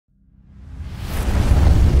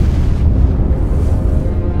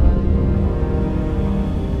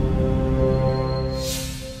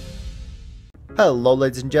Hello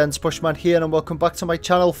ladies and gents, Bushman here and welcome back to my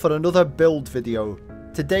channel for another build video.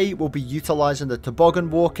 Today we'll be utilising the Toboggan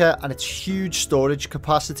Walker and its huge storage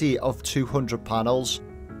capacity of 200 panels.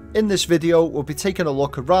 In this video we'll be taking a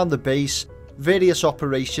look around the base, various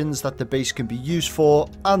operations that the base can be used for,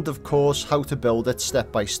 and of course how to build it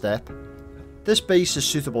step by step. This base is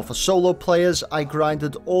suitable for solo players. I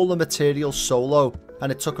grinded all the materials solo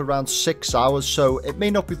and it took around 6 hours, so it may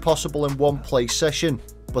not be possible in one play session,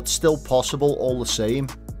 but still possible all the same.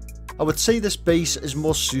 I would say this base is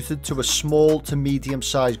more suited to a small to medium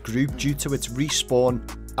sized group due to its respawn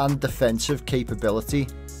and defensive capability.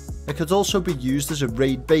 It could also be used as a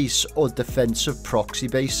raid base or defensive proxy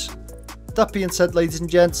base. That being said ladies and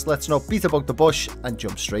gents, let's not beat about the bush and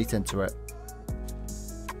jump straight into it.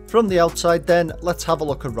 From the outside then, let's have a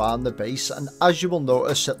look around the base, and as you will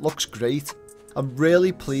notice it looks great. I'm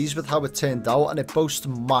really pleased with how it turned out, and it boasts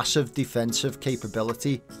massive defensive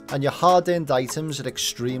capability and your hard earned items are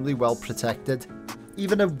extremely well protected.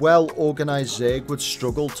 Even a well organised Zerg would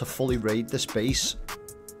struggle to fully raid this base.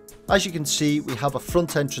 As you can see, we have a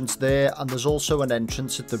front entrance there, and there's also an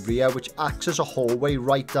entrance at the rear which acts as a hallway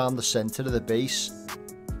right down the centre of the base.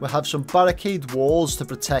 We have some barricade walls to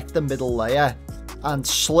protect the middle layer, and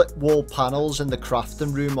slit wall panels in the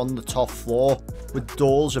crafting room on the top floor with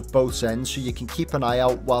doors at both ends so you can keep an eye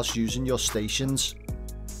out whilst using your stations.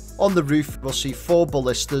 On the roof we'll see 4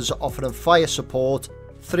 ballistas offering fire support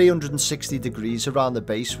 360 degrees around the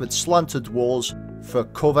base with slanted walls for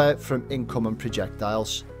cover from incoming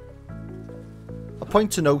projectiles. A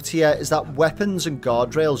point to note here is that weapons and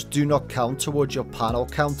guardrails do not count towards your panel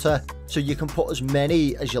counter, so you can put as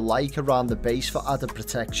many as you like around the base for added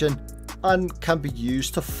protection, and can be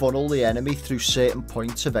used to funnel the enemy through certain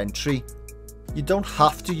points of entry. You don't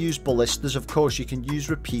have to use ballistas, of course. You can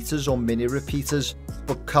use repeaters or mini repeaters,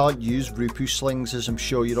 but can't use Rupu slings, as I'm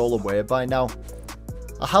sure you're all aware by now.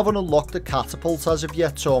 I haven't unlocked the catapult as of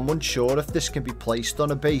yet, so I'm unsure if this can be placed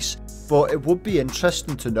on a base, but it would be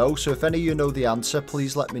interesting to know, so if any of you know the answer,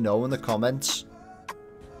 please let me know in the comments.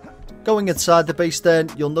 Going inside the base then,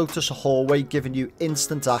 you'll notice a hallway giving you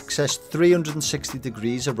instant access 360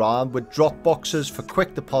 degrees around with drop boxes for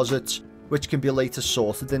quick deposits, which can be later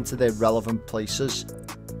sorted into their relevant places.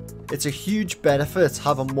 It's a huge benefit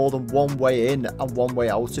having more than one way in and one way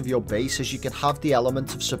out of your base, as you can have the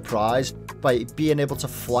element of surprise by being able to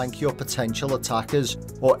flank your potential attackers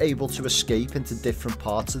or able to escape into different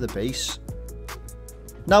parts of the base.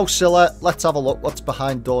 Now Scylla, let's have a look what's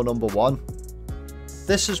behind door number 1.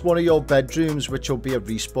 This is one of your bedrooms, which will be a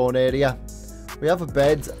respawn area. We have a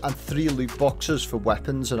bed and 3 loot boxes for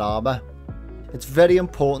weapons and armour. It's very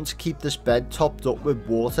important to keep this bed topped up with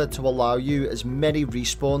water to allow you as many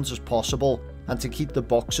respawns as possible and to keep the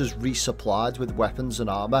boxes resupplied with weapons and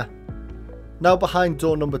armour. Now behind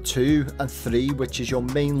door number 2 and 3, which is your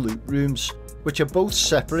main loot rooms, which are both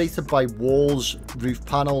separated by walls, roof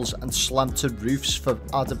panels and slanted roofs for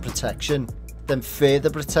added protection, then further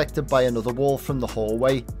protected by another wall from the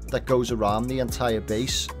hallway that goes around the entire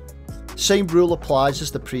base. Same rule applies as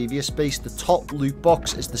the previous base. The top loot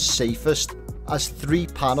box is the safest, as 3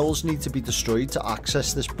 panels need to be destroyed to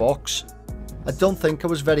access this box. I don't think I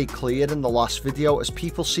was very clear in the last video, as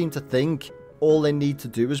people seem to think all they need to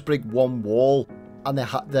do is break one wall and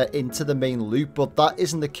they're into the main loot, but that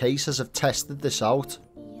isn't the case as I've tested this out.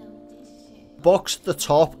 Box at the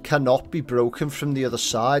top cannot be broken from the other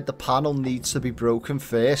side. The panel needs to be broken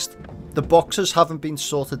first. The boxes haven't been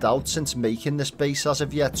sorted out since making this base as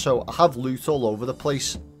of yet, so I have loot all over the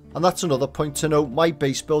place. And that's another point to note, my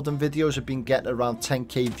base building videos have been getting around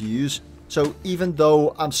 10k views, so even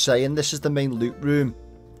though I'm saying this is the main loot room,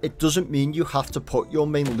 it doesn't mean you have to put your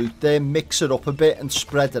main loot there. Mix it up a bit and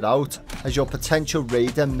spread it out, as your potential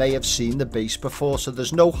raider may have seen the base before, so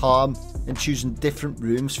there's no harm in choosing different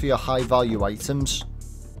rooms for your high value items.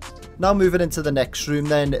 Now moving into the next room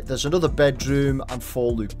then, there's another bedroom and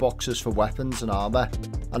 4 loot boxes for weapons and armour,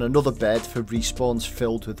 and another bed for respawns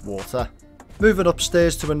filled with water. Moving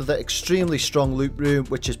upstairs to another extremely strong loot room,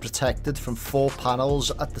 which is protected from 4 panels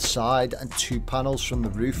at the side and 2 panels from the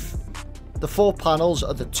roof. The 4 panels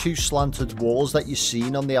are the 2 slanted walls that you've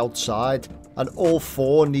seen on the outside, and all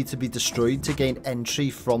 4 need to be destroyed to gain entry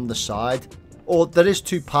from the side. Or there is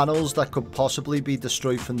 2 panels that could possibly be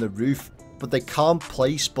destroyed from the roof, but they can't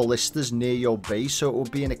place ballistas near your base, so it will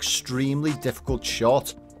be an extremely difficult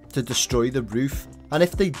shot to destroy the roof. And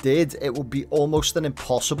if they did, it would be almost an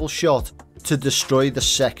impossible shot to destroy the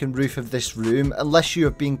second roof of this room, unless you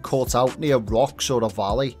have been caught out near rocks or a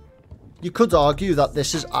valley. You could argue that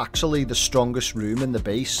this is actually the strongest room in the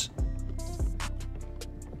base.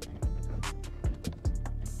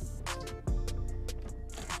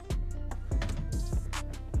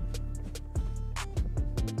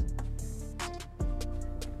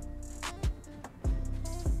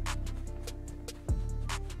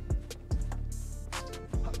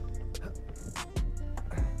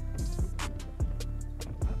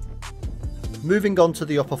 moving on to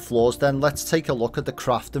the upper floors then, let's take a look at the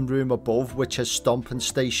crafting room above, which has stomping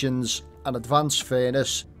stations, an advanced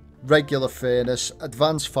furnace, regular furnace,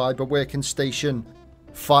 advanced fibre working station,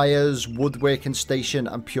 fires, woodworking station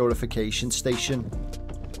and purification station.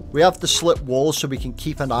 We have the slit walls so we can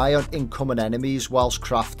keep an eye on incoming enemies whilst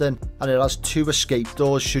crafting, and it has 2 escape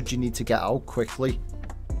doors should you need to get out quickly.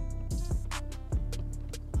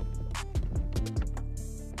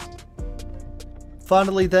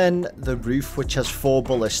 Finally then, the roof, which has 4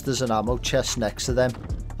 ballistas and ammo chests next to them.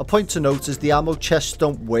 A point to note is the ammo chests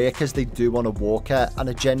don't work as they do on a walker and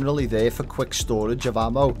are generally there for quick storage of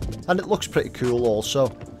ammo, and it looks pretty cool also.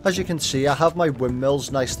 As you can see, I have my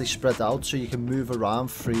windmills nicely spread out so you can move around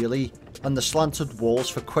freely, and the slanted walls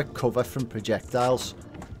for quick cover from projectiles.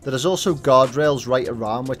 There is also guardrails right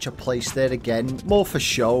around which are placed there again, more for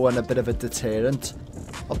show and a bit of a deterrent.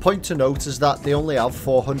 A point to note is that they only have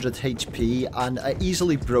 400 HP and are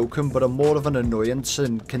easily broken but are more of an annoyance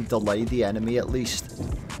and can delay the enemy at least.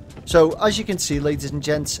 So as you can see, ladies and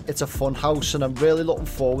gents, it's a fun house and I'm really looking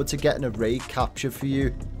forward to getting a raid captured for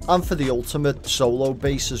you and for the ultimate solo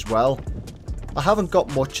base as well. I haven't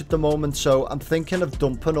got much at the moment, so I'm thinking of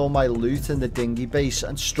dumping all my loot in the dinghy base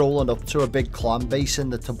and strolling up to a big clan base in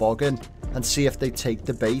the Toboggan and see if they take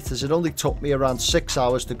the bait, as it only took me around 6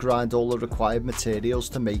 hours to grind all the required materials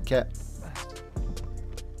to make it.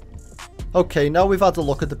 Okay, now we've had a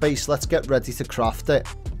look at the base, let's get ready to craft it.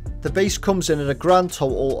 The base comes in at a grand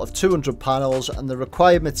total of 200 panels, and the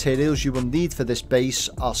required materials you will need for this base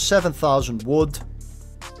are 7,000 wood,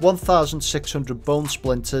 1,600 bone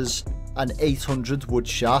splinters and 800 wood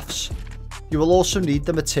shafts. You will also need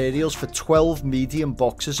the materials for 12 medium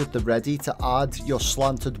boxes at the ready to add your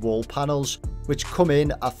slanted wall panels, which come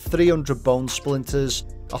in at 300 bone splinters,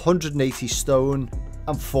 180 stone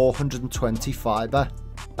and 420 fibre.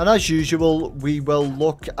 And as usual, we will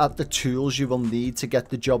look at the tools you will need to get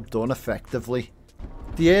the job done effectively.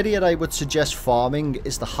 The area I would suggest farming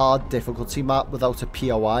is the hard difficulty map without a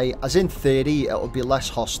POI, as in theory it will be less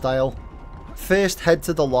hostile. First, head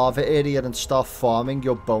to the lava area and start farming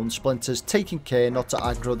your bone splinters, taking care not to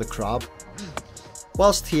aggro the crab.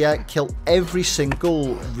 Whilst here, kill every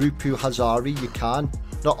single Rupu Hazari you can.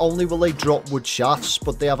 Not only will they drop wood shafts,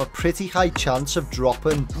 but they have a pretty high chance of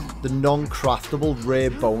dropping the non-craftable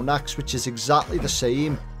rare bone axe, which is exactly the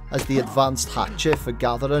same as the advanced hatchet for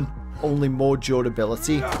gathering, only more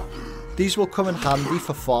durability. These will come in handy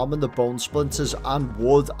for farming the bone splinters and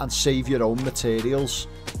wood and save your own materials.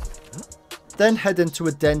 Then head into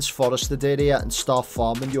a dense forested area and start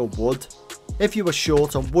farming your wood. If you are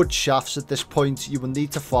short on wood shafts at this point, you will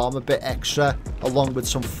need to farm a bit extra along with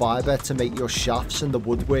some fibre to make your shafts in the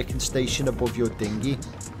woodworking station above your dinghy.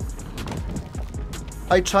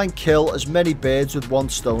 I try and kill as many birds with 1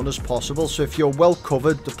 stone as possible, so if you're well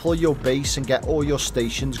covered, deploy your base and get all your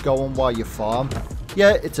stations going while you farm.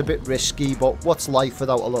 Yeah, it's a bit risky, but what's life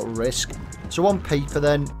without a little risk? So on paper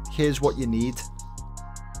then, here's what you need.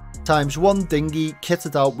 ×1 dinghy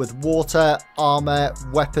kitted out with water, armour,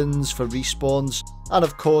 weapons for respawns, and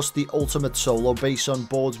of course the ultimate solo base on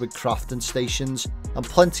board with crafting stations and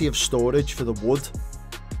plenty of storage for the wood.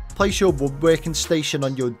 Place your woodworking station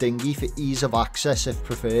on your dinghy for ease of access if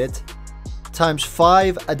preferred.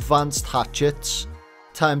 ×5 advanced hatchets,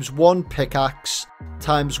 ×1 pickaxe,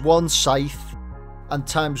 ×1 scythe, and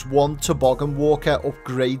 ×1 toboggan walker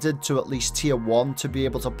upgraded to at least tier 1 to be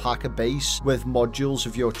able to pack a base with modules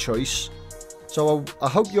of your choice. So I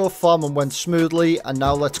hope your farming went smoothly, and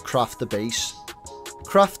now let's craft the base.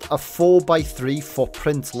 Craft a 4x3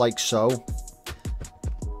 footprint like so.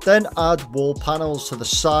 Then add wall panels to the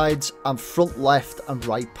sides and front left and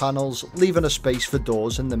right panels, leaving a space for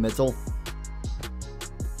doors in the middle.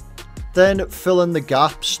 Then fill in the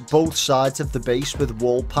gaps both sides of the base with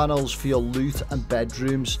wall panels for your loot and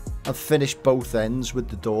bedrooms, and finish both ends with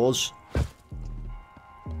the doors.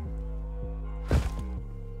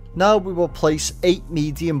 Now we will place 8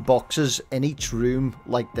 medium boxes in each room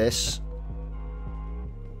like this.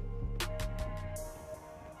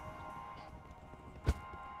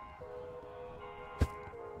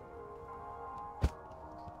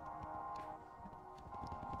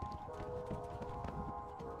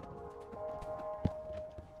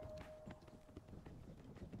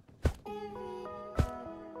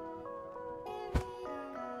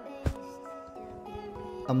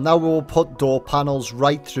 And now we will put door panels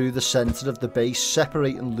right through the centre of the base,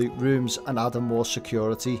 separating loot rooms and adding more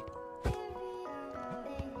security.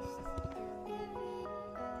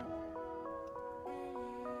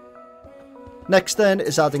 Next then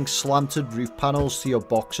is adding slanted roof panels to your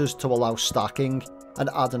boxes to allow stacking, and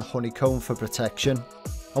adding honeycomb for protection.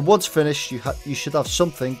 And once finished, you should have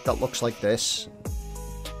something that looks like this.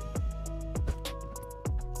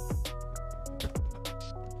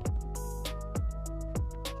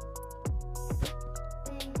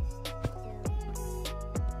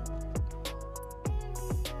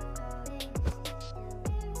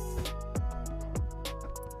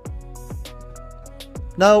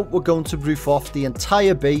 Now we're going to roof off the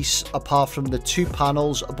entire base apart from the 2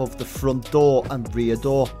 panels above the front door and rear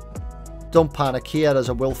door. Don't panic here, as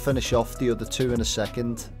I will finish off the other 2 in a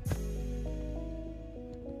second.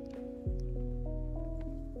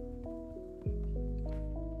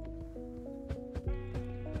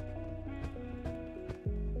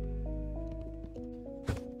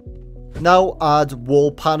 Now add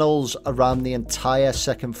wall panels around the entire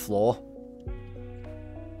second floor.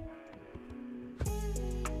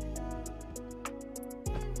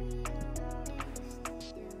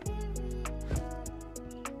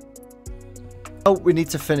 Now we need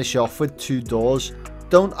to finish off with 2 doors.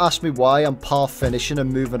 Don't ask me why I'm half finishing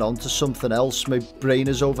and moving on to something else. My brain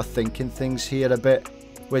is overthinking things here a bit,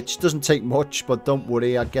 which doesn't take much, but don't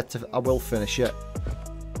worry, I will finish it.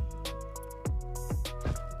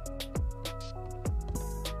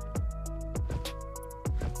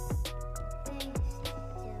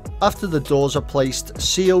 After the doors are placed,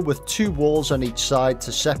 seal with 2 walls on each side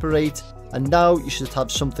to separate, and now you should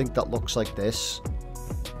have something that looks like this.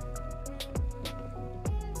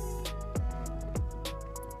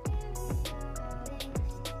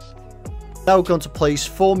 Now we're going to place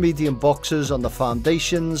 4 medium boxes on the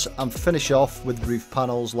foundations and finish off with roof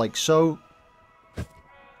panels like so.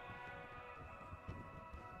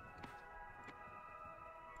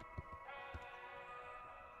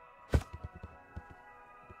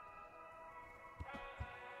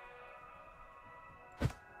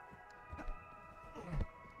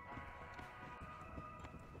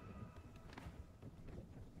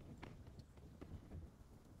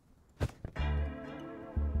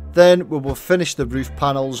 Then we will finish the roof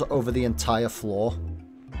panels over the entire floor.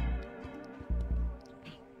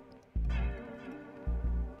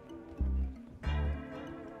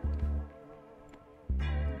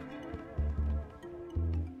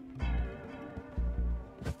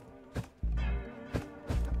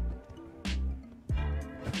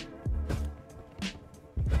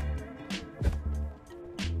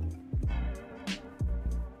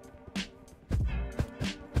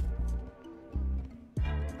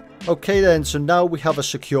 Okay then, so now we have a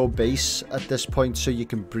secure base at this point so you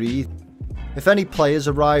can breathe. If any players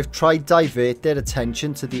arrive, try divert their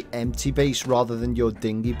attention to the empty base rather than your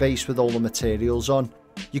dinghy base with all the materials on.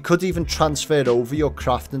 You could even transfer over your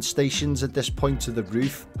crafting stations at this point to the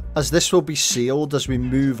roof, as this will be sealed as we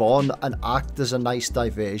move on and act as a nice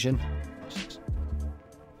diversion.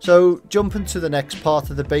 So jumping to the next part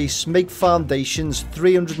of the base, make foundations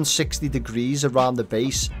 360 degrees around the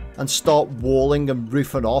base and start walling and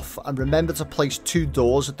roofing off, and remember to place 2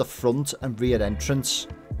 doors at the front and rear entrance.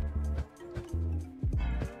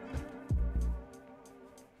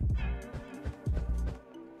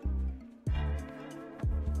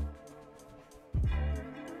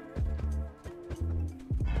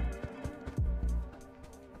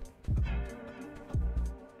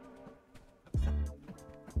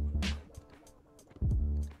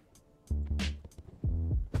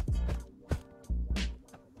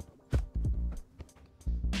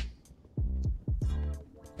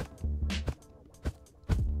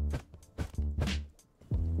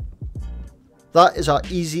 That is our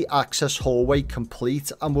easy access hallway complete,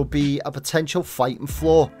 and will be a potential fighting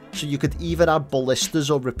floor, so you could even add ballistas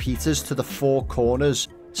or repeaters to the 4 corners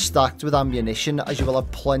stacked with ammunition, as you will have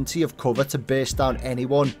plenty of cover to burst down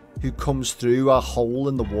anyone who comes through our hole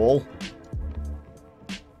in the wall.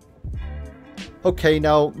 Okay,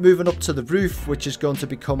 now moving up to the roof, which is going to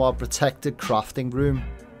become our protected crafting room.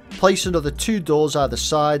 Place another 2 doors either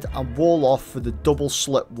side and wall off with the double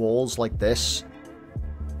slit walls like this.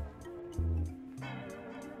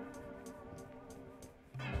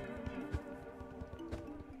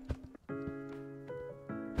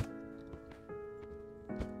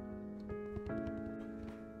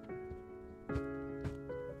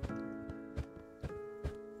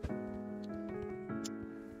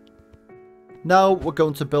 Now we're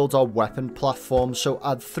going to build our weapon platform, so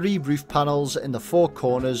add 3 roof panels in the 4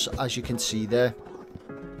 corners as you can see there.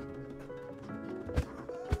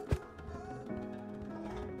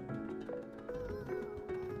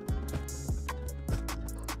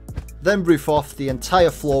 Then roof off the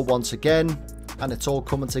entire floor once again, and it's all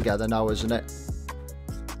coming together now, isn't it?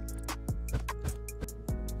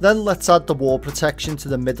 Then let's add the wall protection to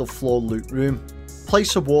the middle floor loot room.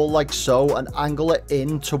 Place a wall like so and angle it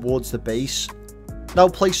in towards the base. Now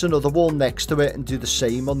place another wall next to it and do the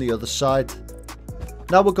same on the other side.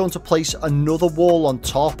 Now we're going to place another wall on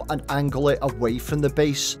top and angle it away from the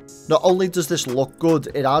base. Not only does this look good,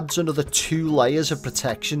 it adds another 2 layers of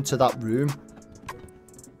protection to that room.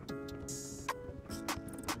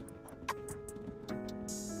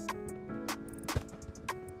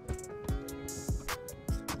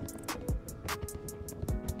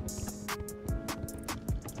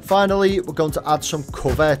 Finally, we're going to add some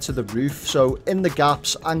cover to the roof, so in the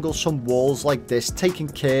gaps, angle some walls like this, taking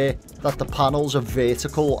care that the panels are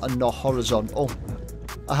vertical and not horizontal.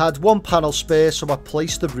 I had 1 panel spare, so I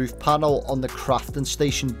placed the roof panel on the crafting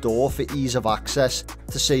station door for ease of access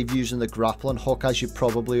to save using the grappling hook, as you've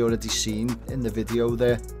probably already seen in the video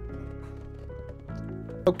there.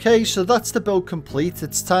 Okay, so that's the build complete.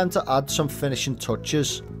 It's time to add some finishing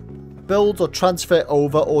touches. Build or transfer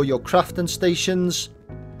over all your crafting stations.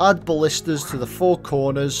 Add ballistas to the 4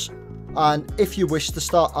 corners, and if you wish to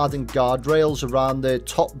start adding guardrails around the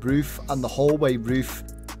top roof and the hallway roof,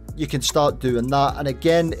 you can start doing that. And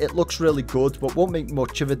again, it looks really good but won't make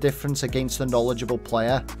much of a difference against a knowledgeable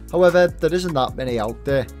player. However, there isn't that many out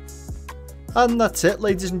there. And that's it,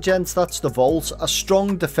 ladies and gents, that's the vault. A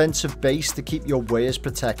strong defensive base to keep your wares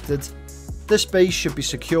protected. This base should be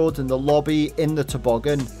secured in the lobby in the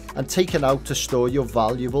toboggan and taken out to store your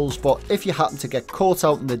valuables, but if you happen to get caught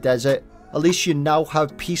out in the desert, at least you now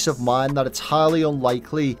have peace of mind that it's highly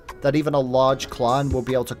unlikely that even a large clan will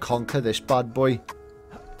be able to conquer this bad boy.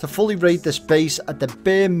 To fully raid this base, at the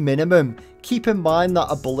bare minimum, keep in mind that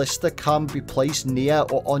a ballista can be placed near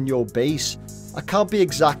or on your base. I can't be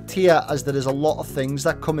exact here as there is a lot of things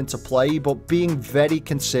that come into play, but being very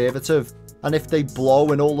conservative, and if they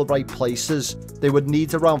blow in all the right places, they would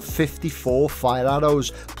need around 54 fire arrows,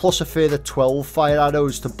 plus a further 12 fire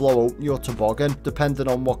arrows to blow open your toboggan, depending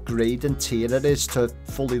on what grade and tier it is to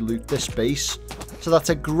fully loot this base. So that's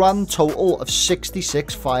a grand total of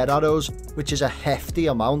 66 fire arrows, which is a hefty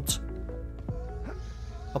amount.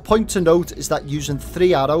 A point to note is that using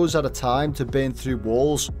 3 arrows at a time to burn through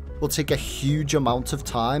walls will take a huge amount of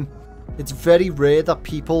time. It's very rare that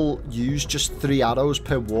people use just 3 arrows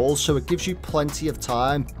per wall, so it gives you plenty of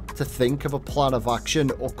time to think of a plan of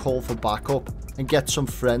action or call for backup and get some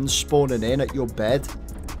friends spawning in at your bed.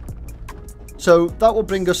 So that will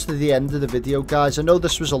bring us to the end of the video, guys. I know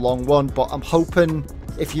this was a long one, but I'm hoping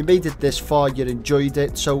if you made it this far you enjoyed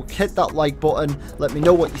it, so hit that like button, let me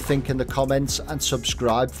know what you think in the comments, and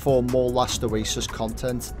subscribe for more Last Oasis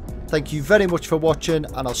content. Thank you very much for watching,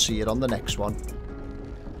 and I'll see you on the next one.